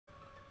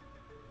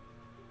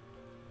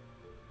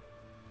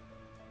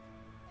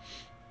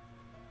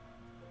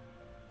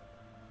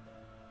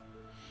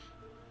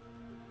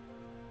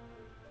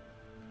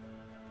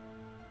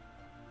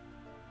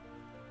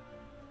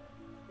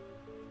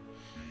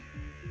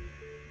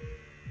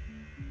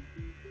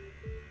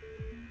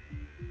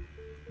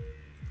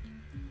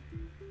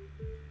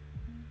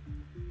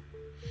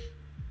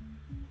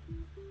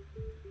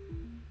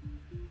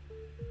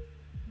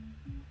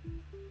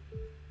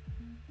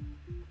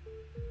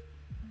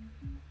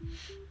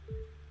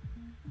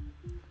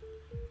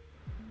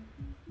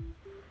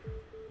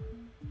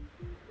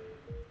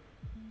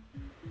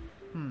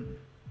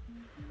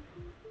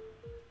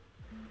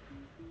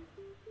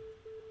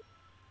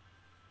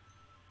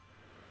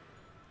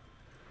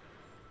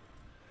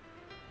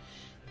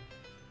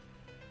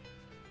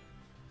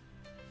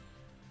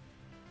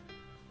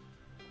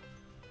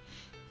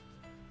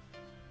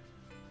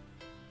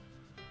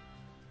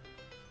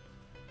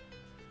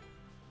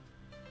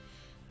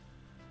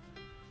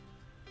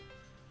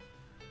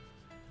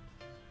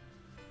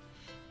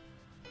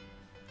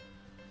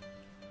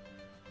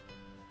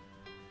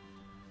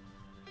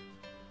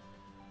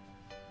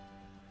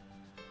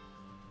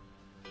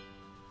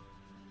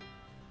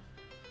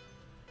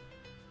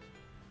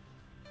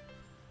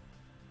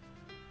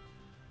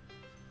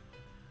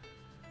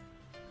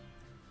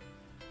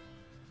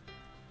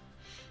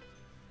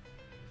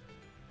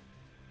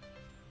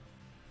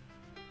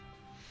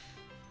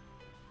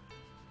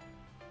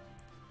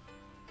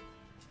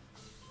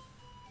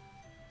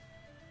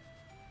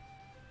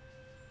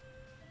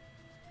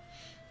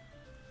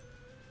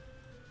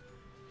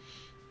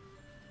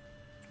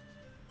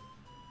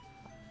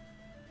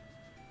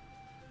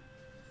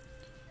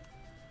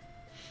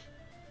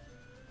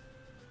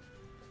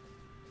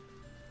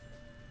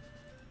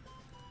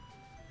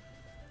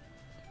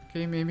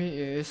Okay, maybe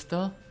it is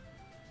the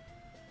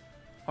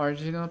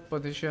original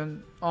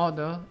position or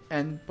the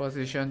end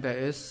position that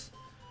is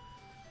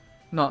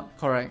not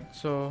correct.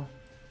 So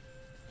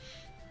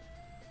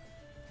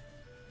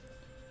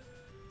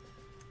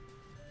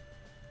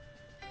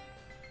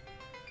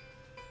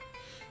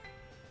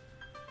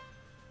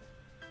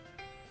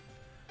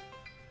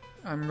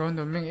I'm going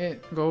to make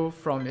it go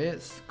from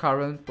its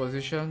current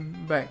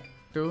position back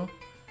to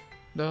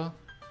the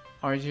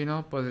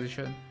original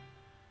position.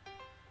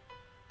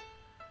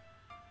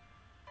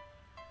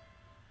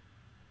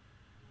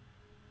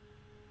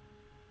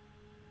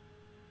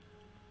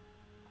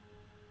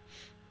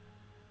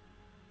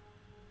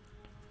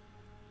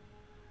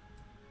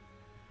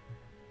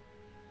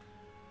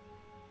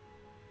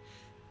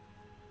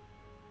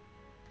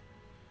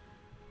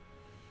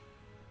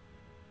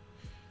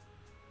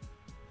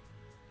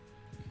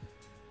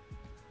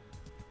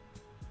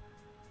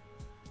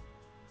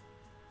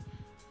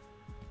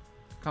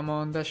 Come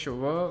on, that should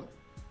work.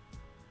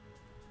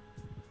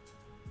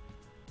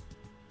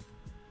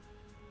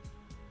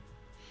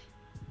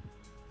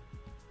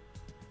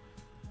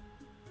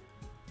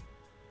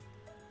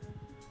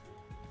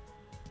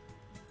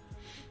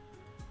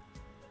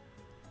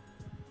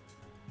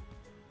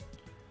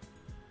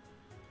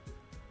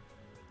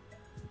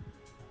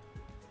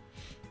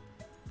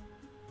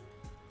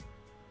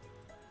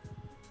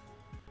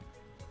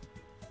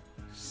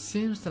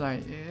 Seems like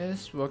it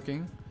is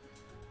working.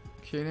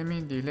 Okay, let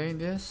me delay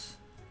this,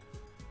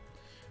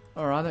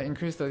 or rather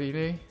increase the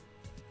delay.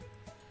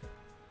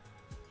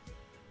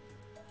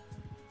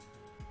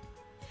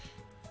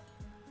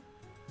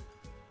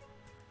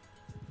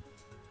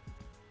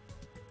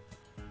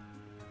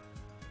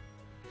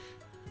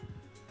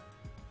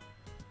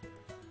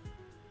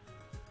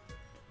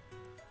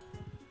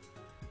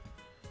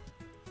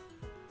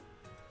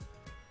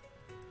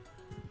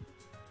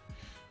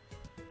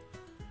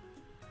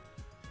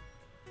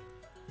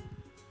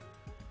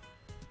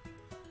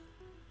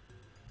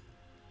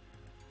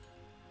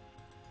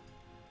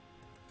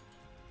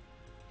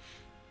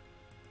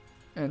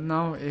 And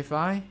now if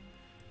I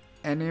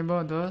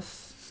enable the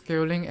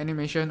scaling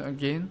animation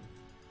again,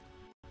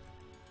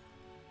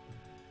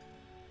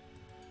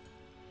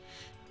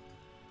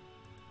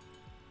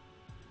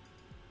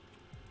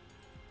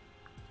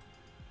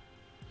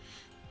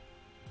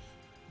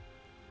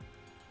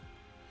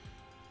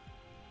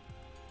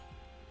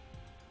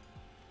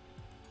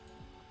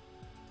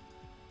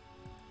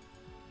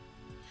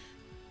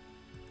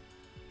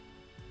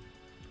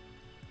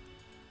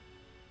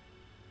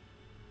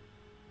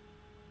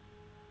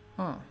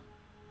 huh.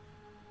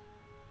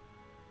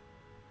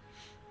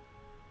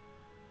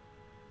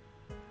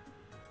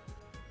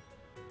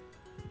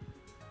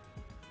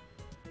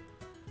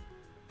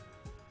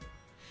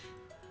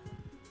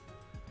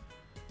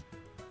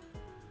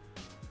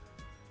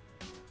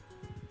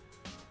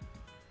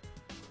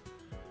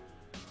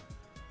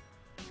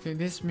 Okay,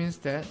 this means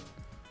that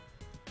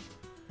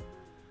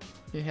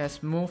it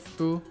has moved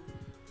too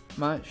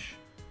much.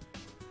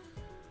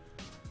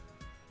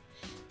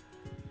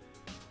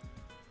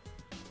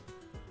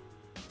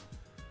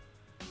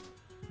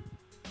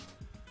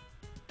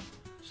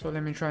 So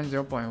let me try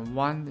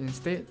 0.1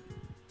 instead.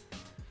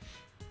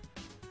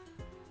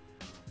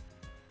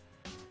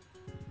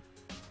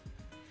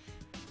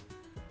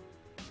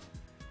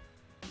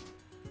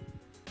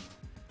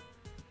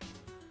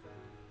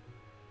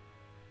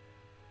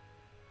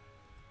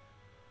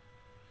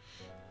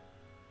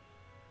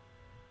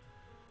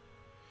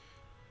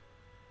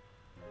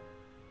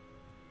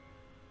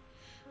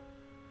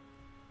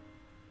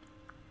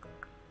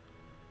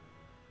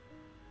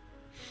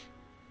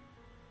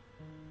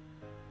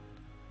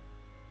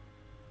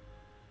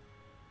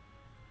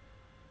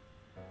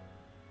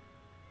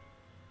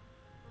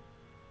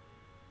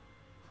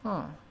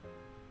 Huh.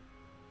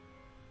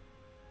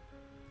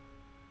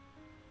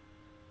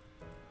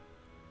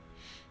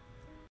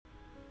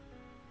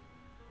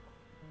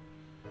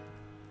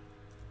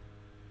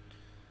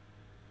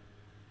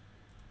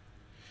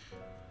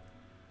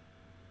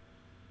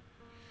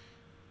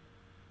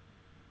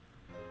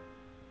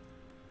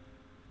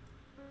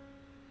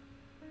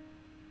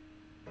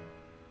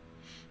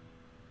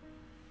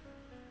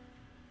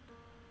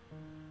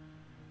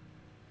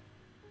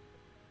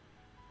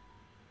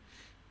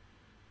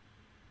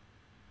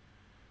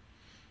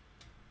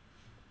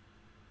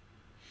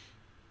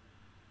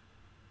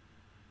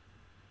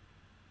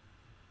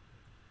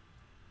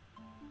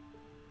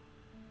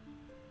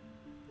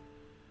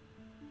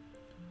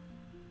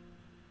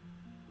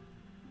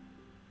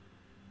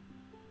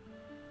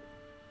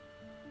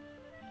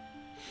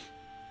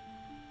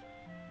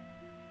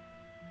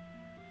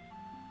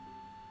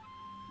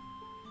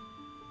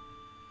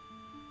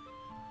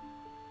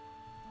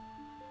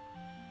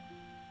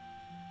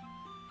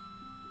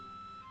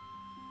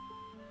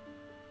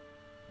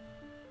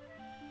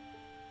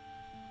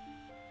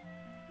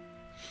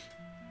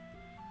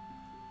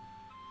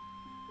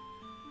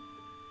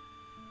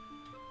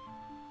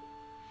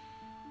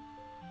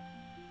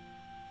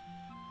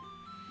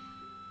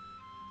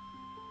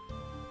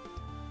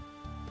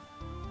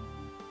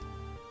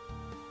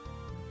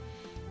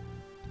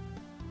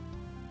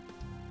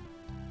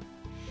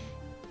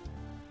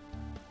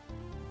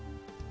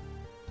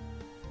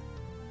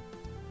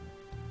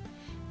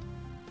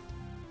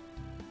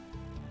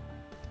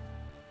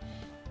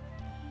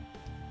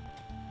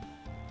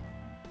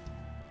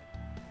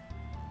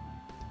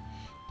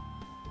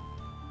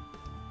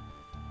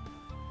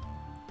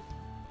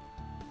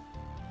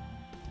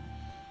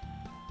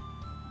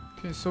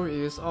 Okay, so it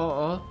is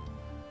all a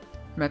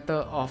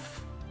matter of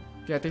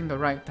getting the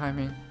right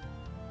timing.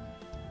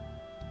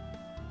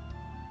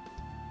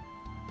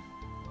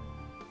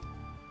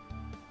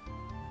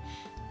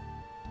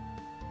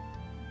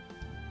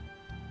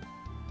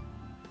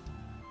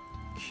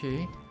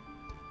 Okay,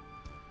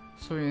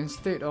 so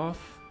instead of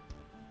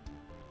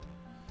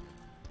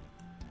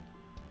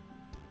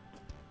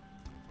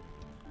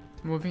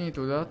moving it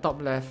to the top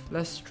left,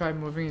 let's try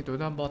moving it to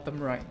the bottom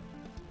right.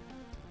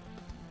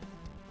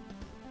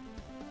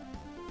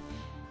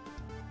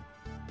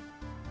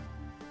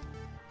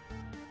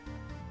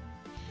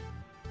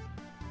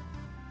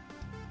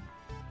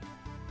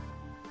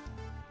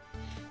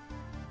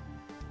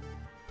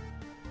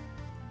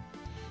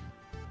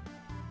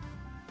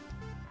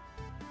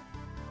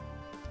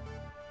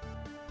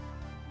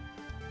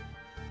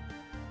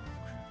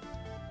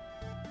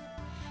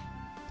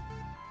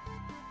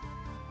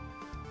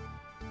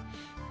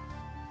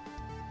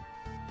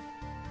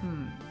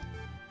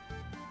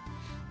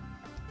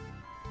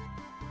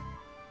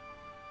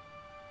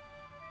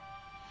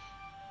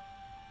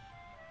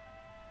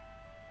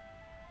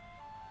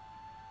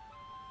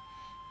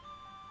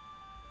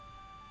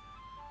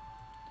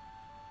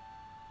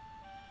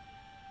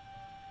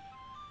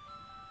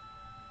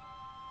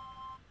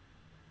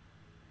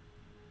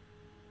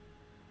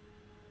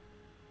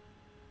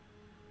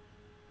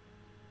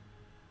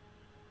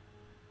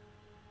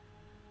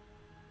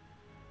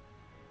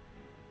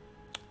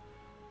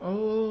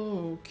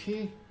 Oh,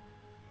 okay.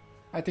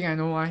 I think I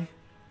know why.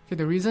 Okay,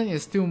 the reason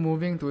it's still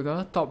moving to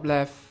the top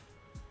left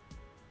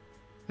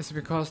is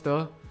because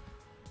the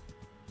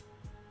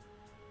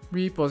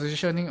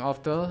repositioning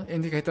of the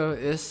indicator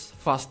is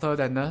faster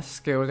than the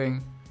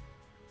scaling.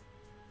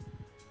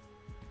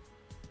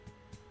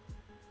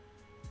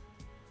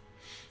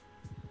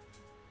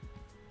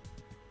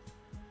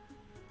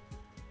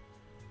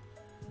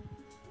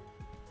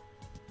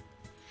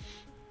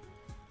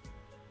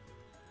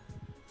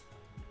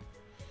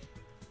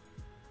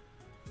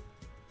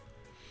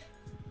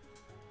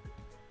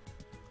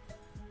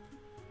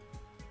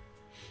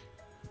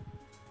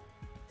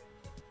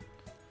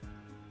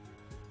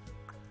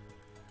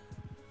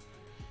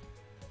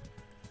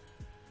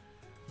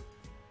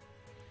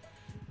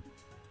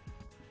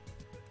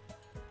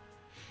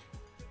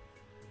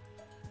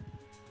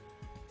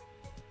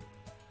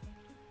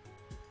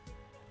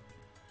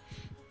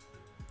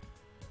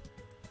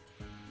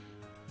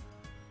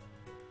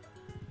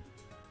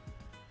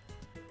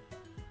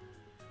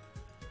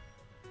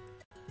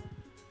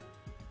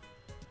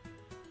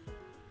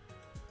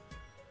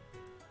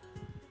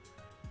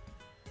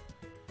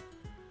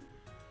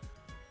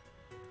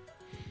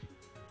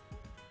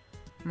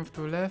 Move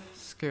to left,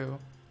 scale.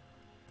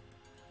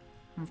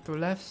 Move to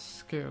left,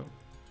 scale.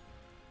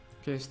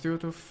 Okay, still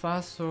too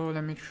fast, so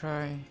let me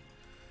try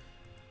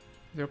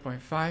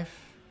 0.5.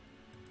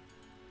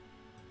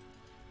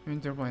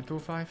 Maybe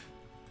 0.25.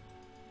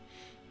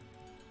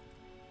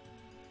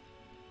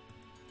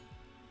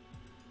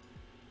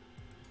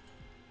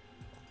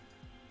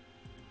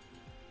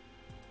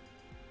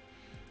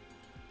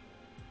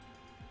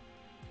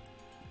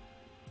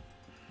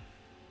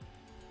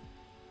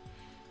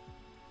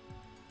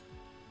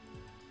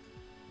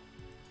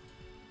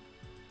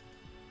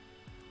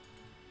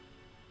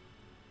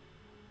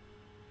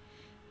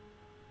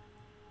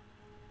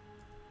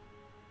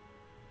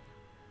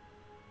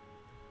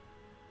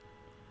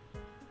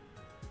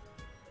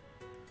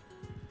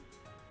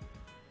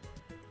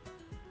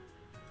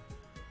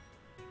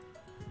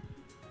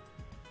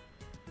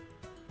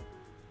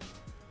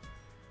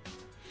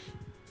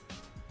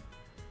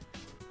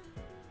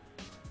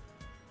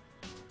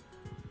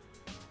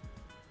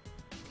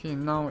 Okay,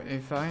 now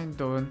if I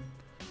don't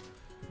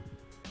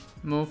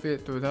move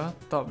it to the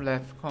top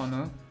left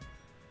corner,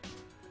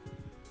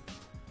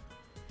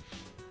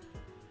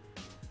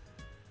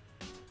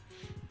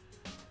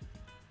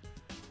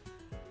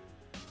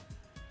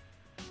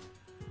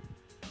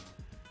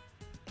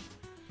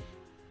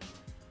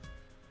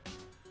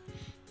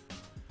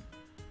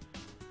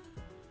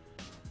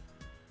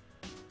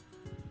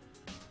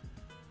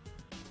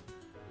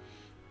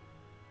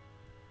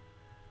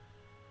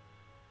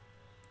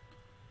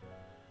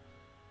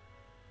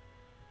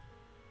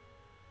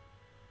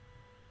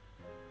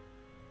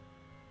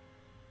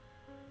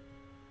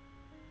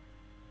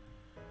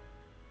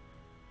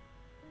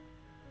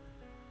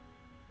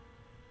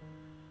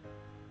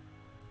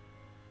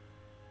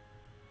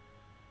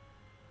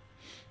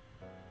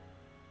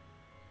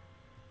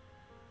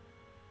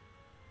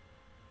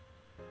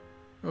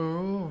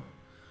 oh,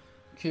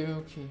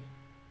 okay.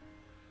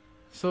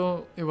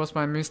 So it was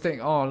my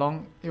mistake all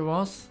along. It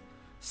was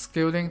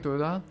scaling to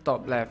the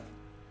top left.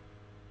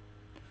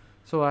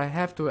 So I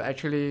have to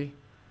actually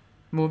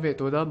move it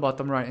to the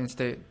bottom right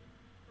instead.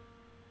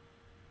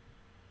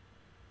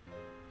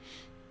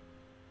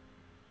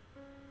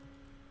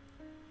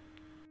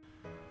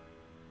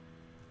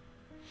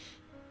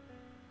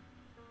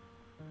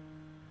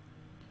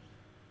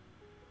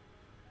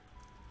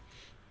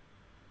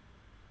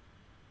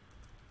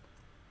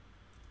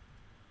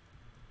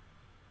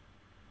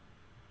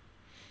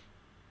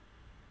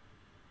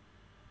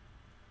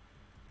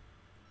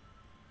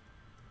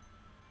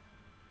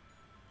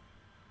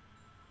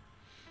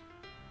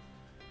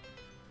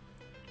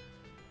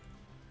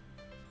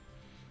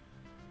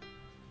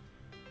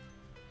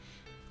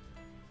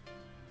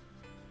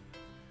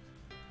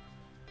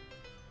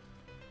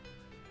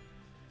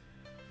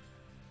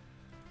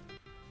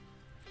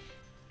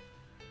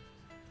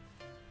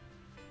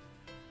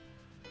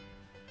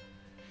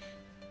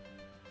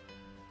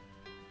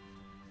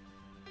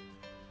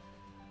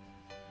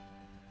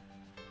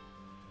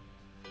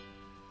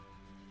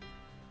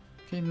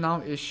 Okay,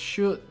 now it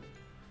should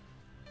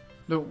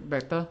look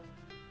better.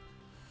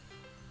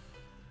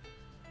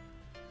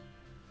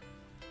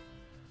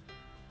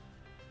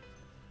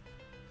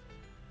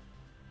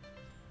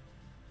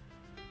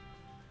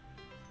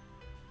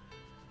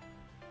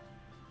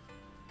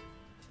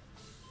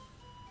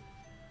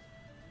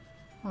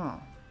 Huh.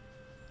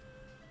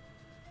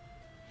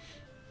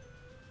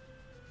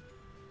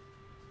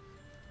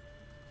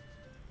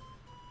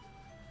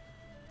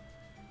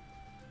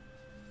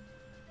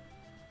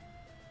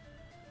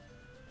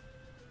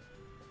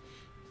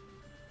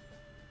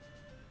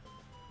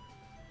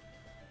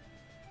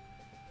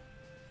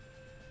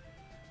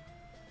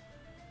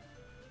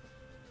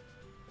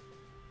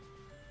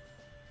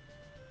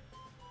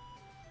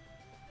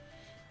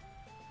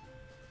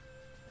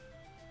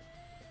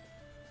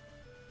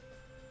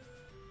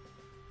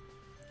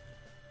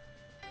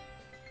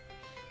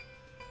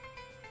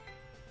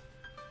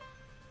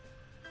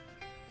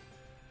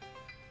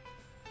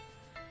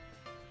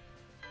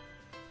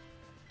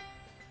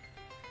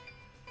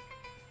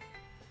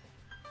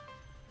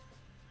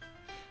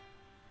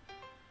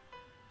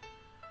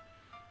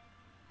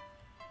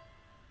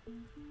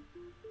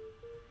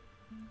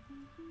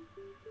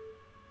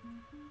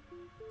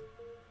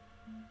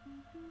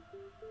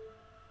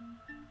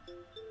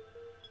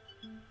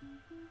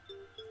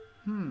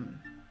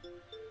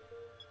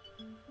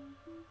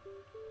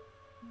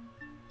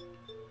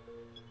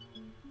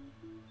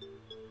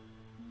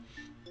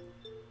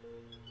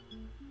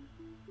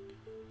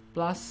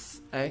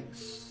 Plus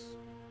x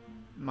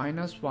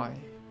minus y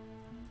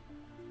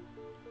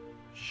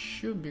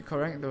should be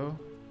correct though.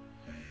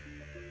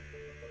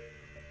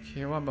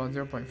 Okay, what about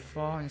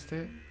 0.4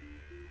 instead?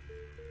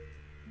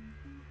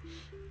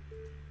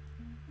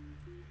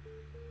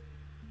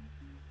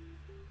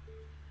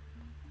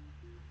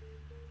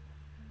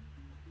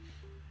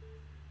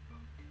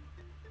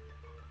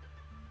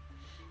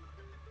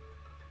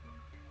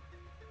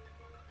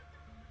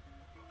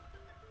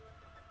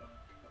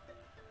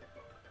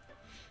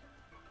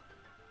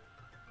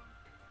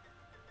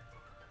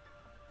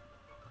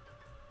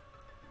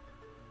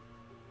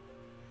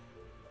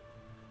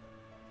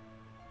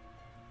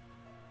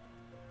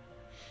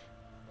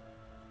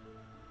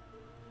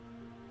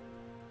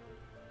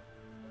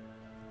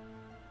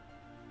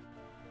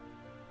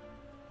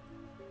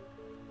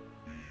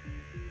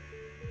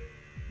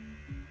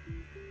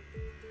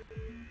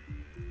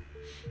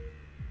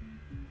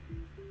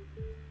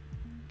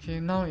 Okay,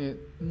 now it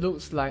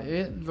looks like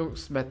it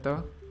looks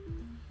better.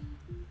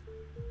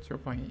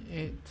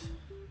 0.8.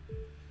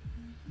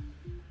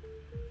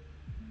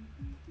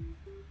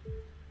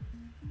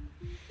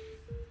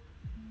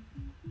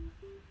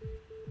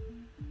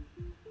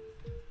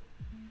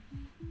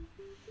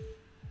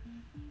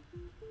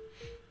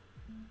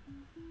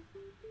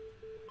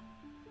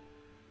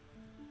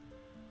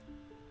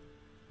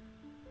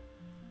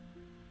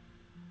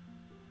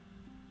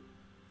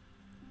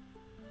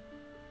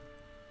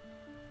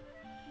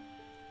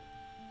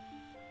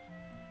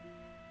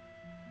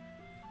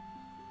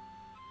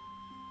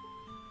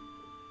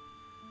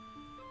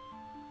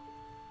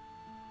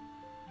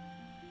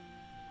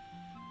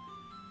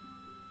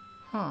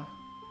 Huh.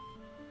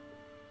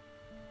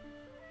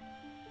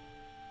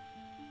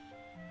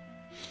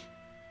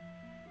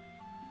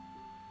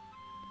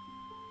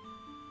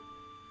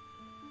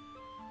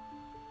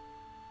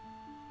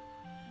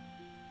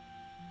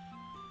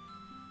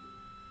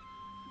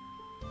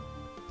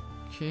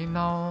 Okay,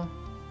 now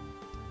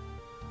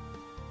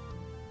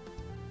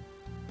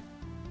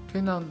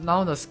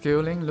the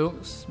scaling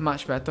looks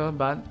much better,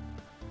 but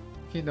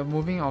okay, the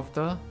moving of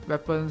the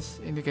weapons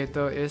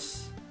indicator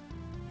is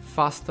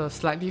faster,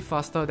 slightly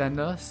faster than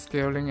the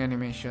scaling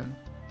animation.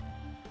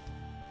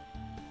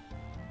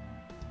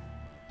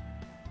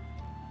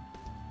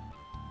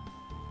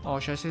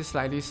 Or should I say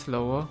slightly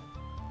slower?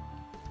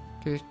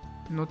 Okay,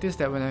 notice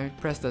that when I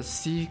press the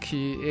C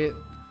key, it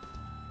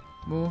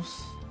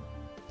moves.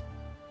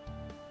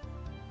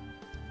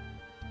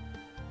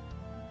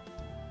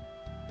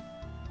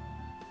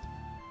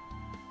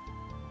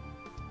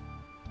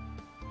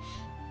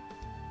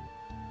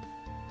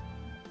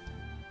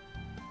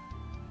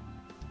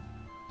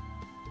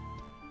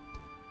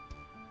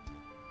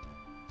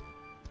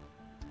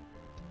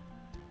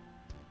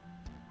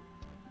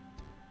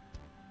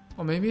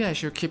 Or maybe I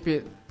should keep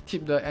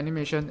the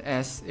animation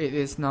as it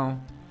is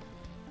now.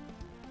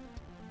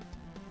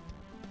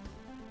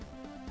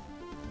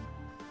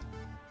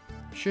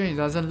 Sure, it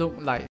doesn't look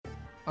like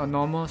a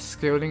normal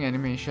scaling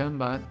animation,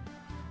 but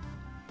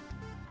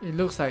it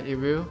looks like it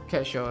will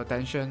catch your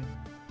attention.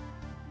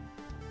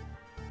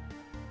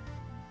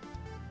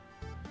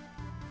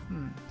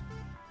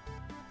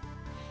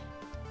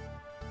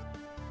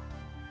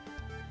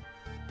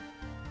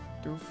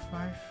 Do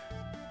 5.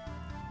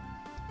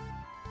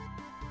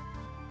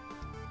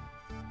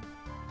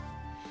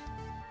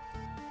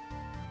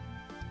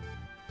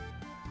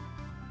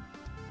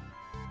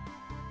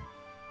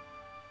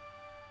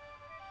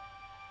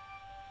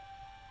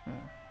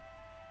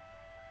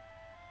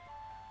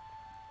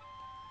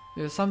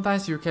 Yeah,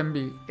 sometimes you can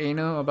be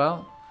anal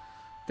about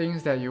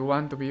things that you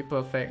want to be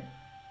perfect.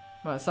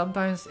 But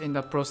sometimes in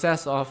the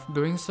process of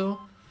doing so,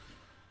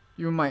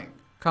 you might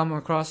come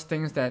across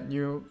things that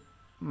you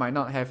might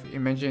not have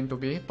imagined to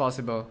be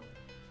possible.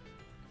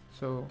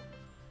 So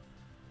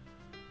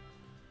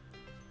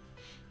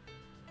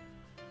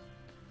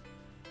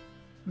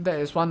that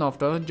is one of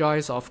the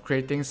joys of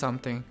creating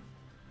something.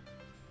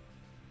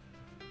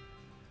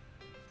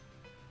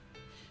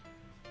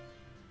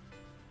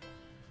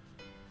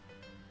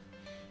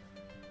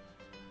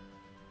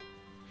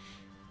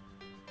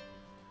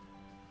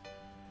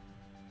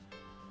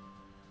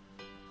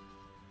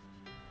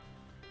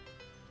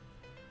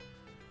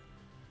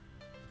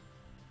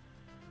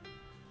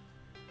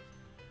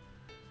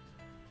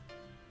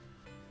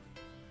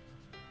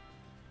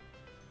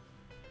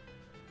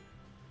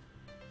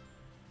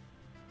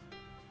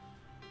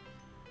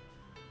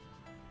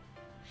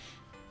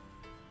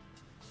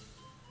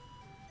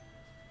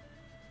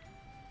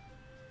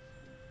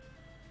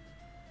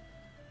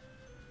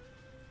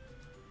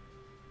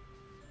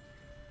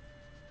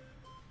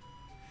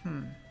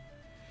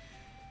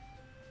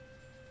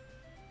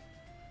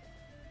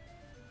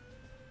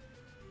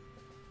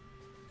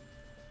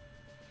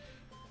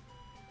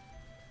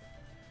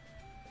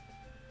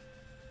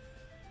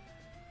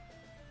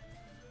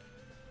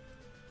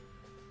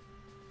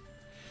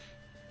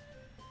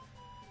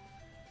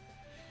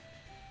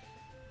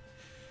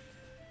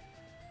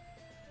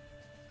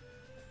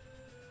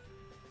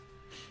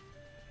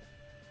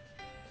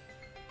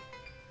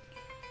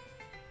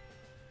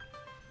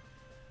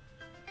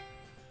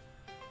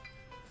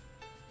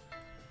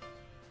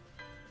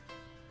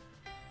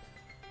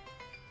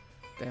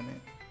 Damn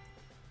it.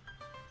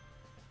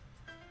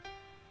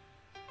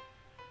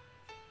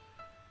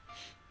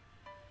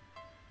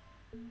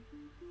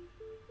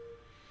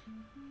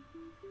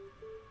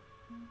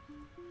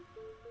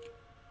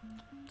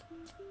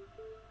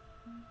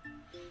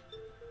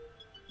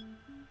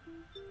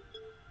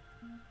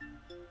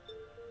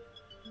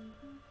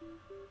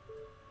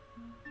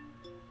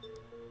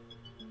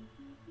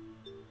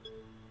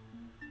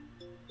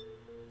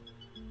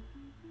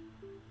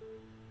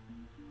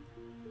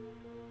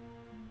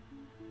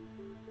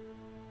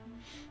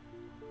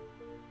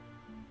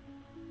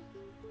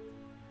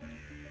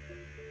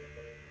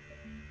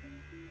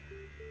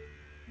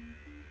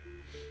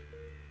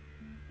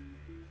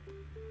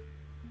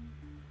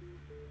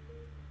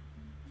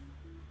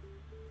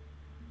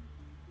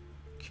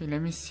 Okay,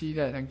 let me see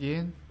that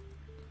again.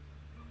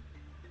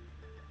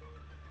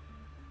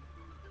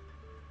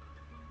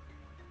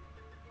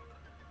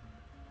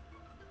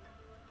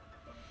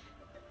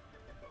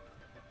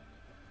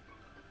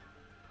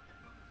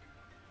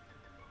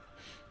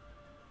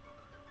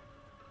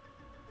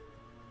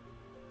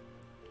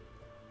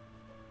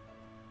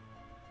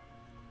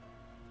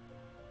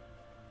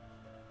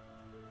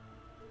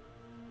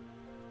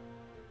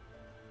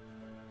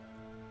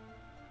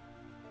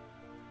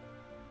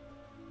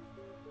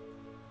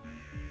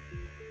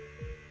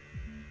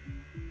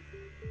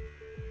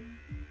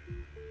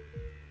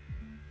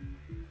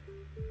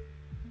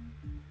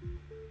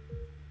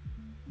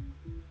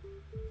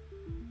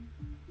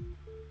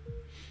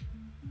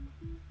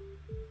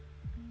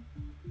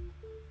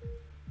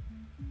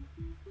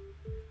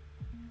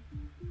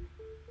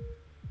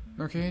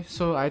 Okay,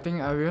 so I think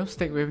I will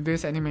stick with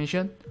this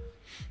animation.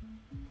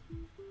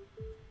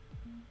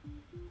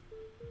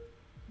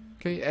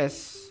 Okay,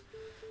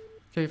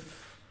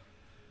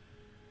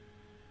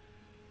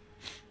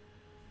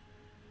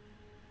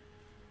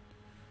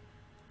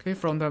 okay,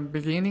 from the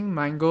beginning,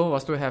 my goal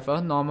was to have a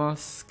normal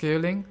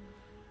scaling,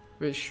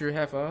 which should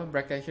have a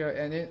bracket here,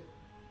 and it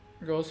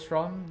goes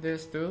from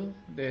this to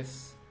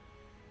this.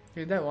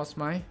 Okay, that was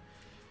my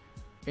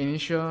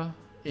initial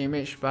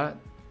image, but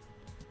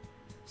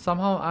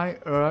somehow I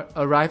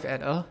arrived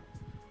at a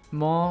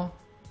more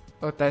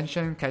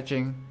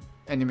attention-catching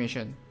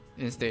animation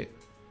instead.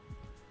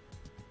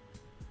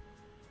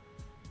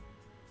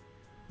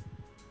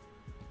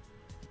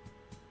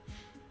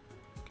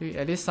 Okay,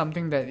 at least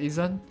something that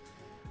isn't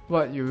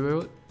what you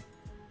will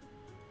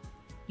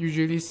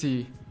usually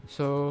see.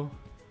 So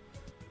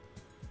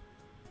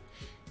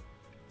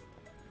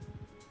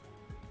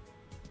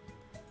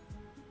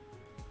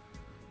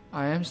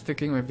I am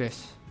sticking with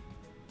this.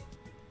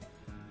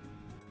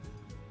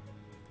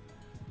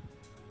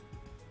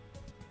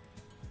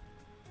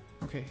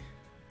 Okay.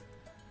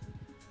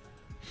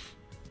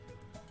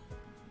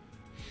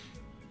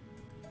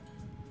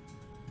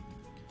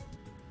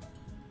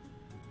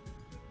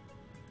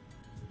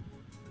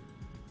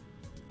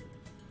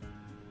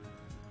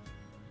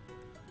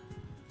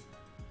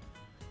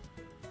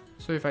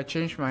 So if I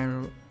change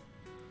my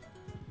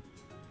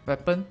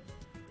weapon,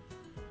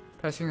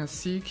 pressing a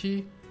C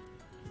key,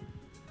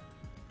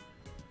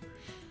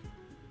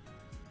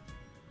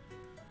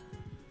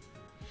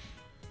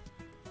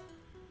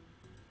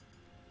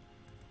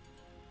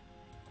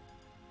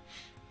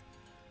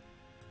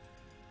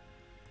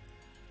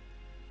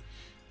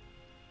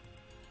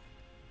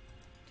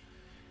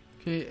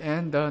 okay,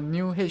 and the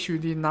new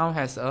HUD now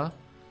has a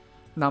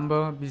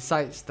number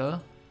besides the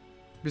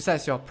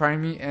besides your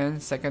primary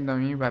and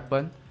secondary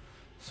weapon.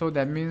 So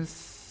that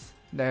means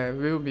there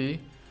will be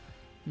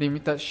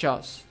limited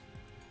shots.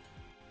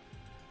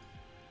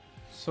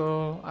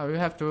 So I will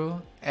have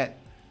to add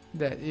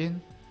that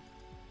in.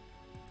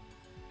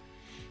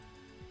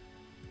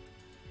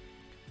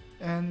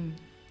 And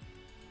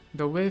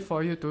the way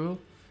for you to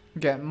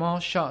get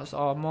more shots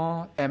or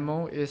more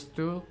ammo is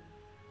to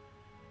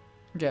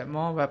get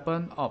more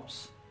weapon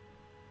ops.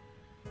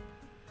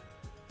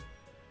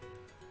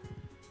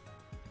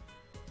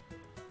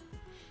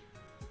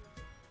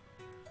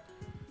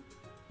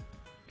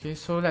 Okay,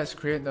 so let's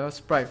create the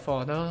sprite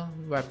for the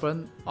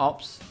weapon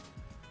ops,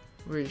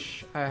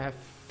 which I have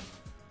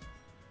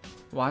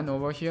one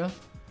over here.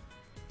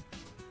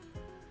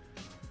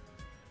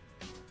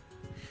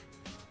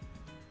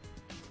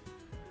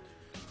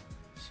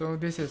 So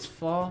this is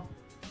for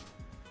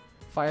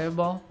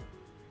fireball.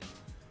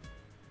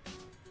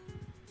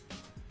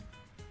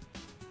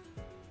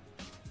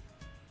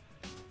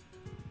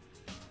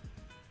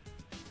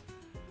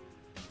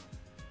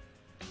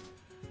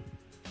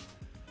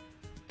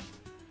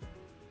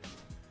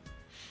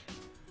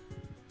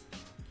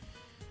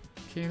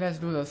 Okay, let's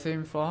do the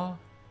same for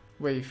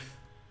wave,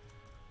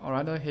 or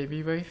rather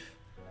heavy wave.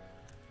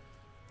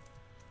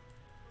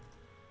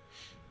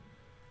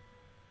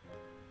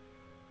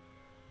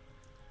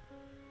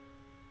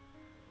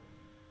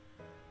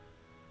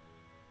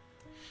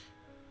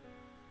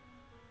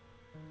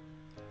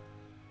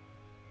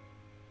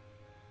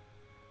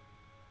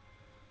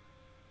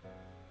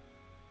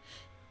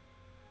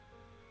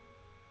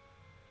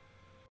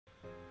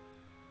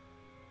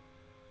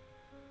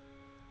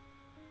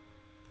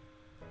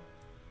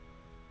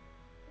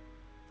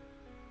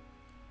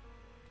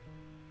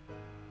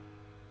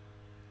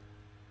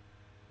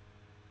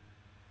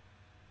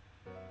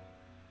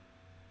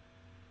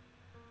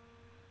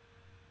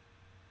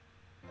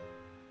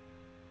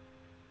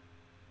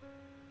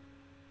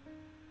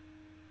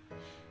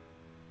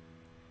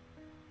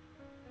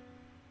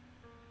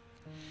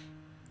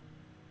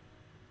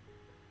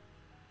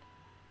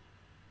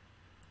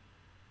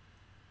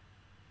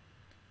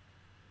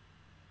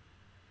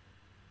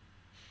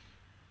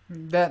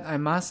 That I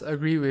must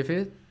agree with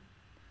it.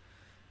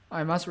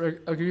 I must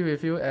agree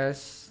with you,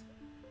 as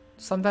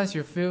sometimes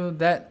you feel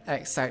that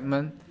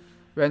excitement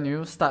when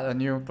you start a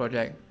new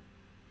project.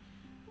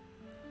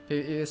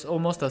 It is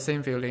almost the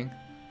same feeling.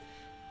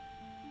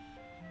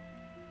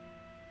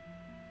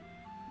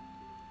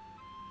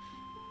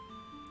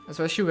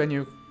 Especially when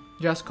you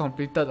just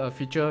completed a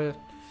feature,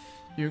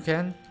 you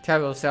can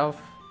tell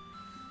yourself,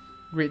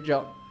 great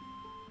job.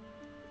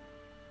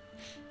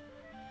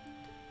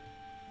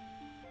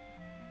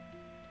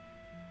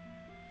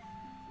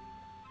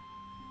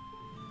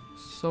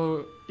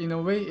 So in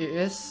a way, it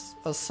is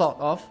a sort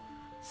of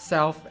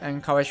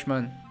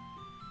self-encouragement.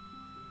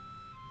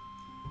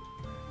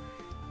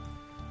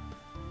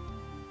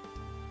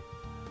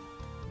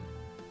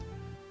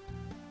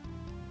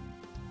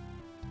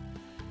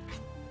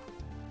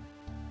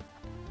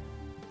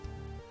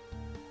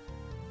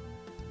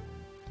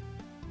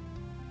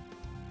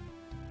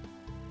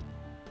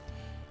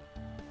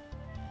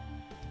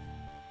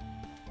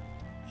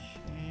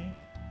 Okay.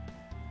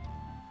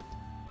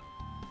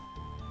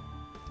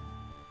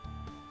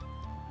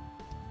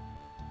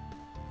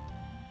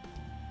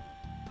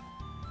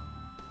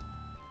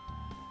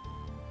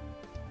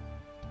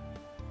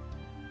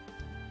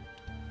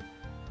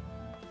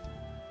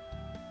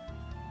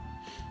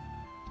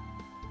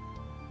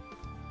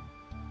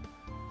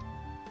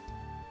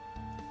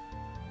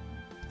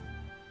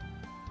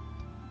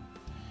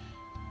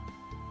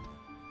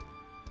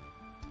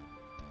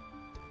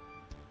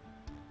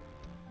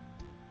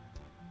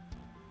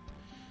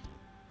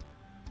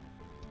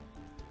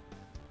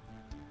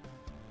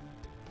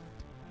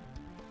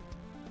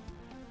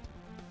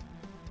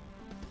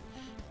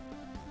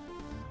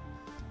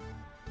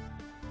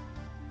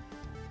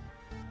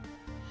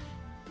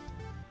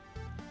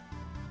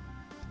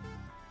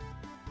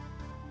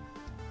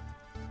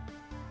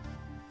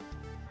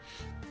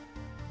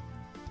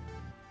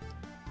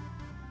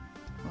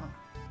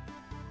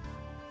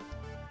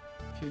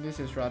 Okay,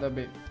 this is rather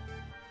big.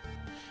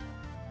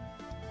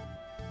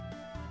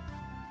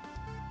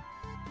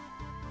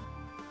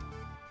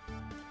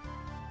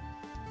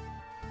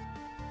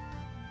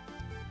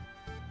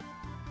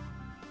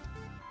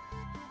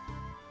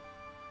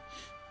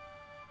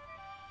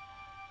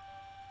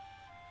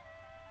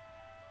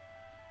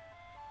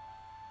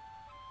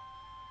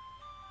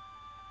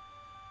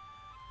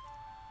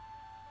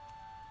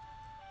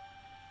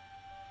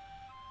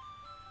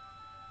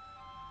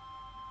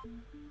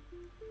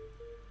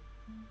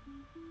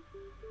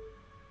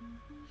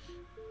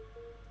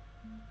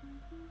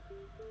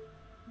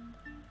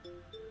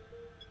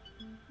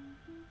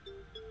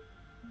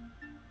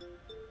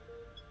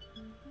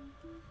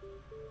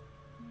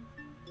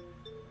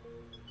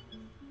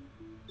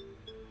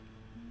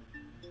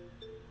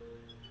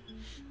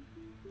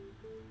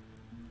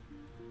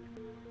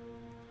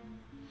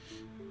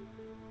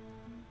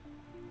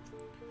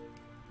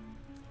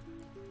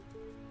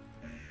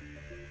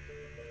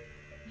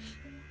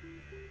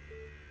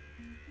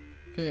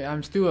 Okay,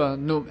 I'm still a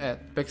noob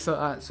at pixel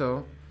art,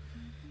 so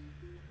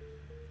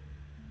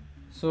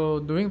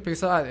doing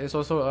pixel art is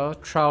also a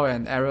trial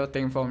and error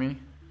thing for me.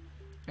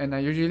 And I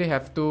usually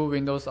have two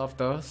windows of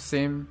the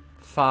same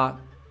file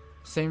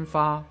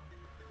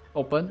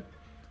open,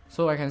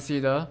 so I can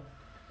see the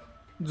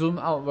zoom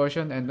out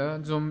version and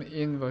the zoom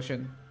in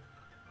version,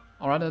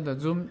 or rather the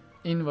zoom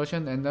in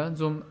version and the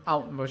zoom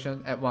out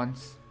version at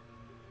once.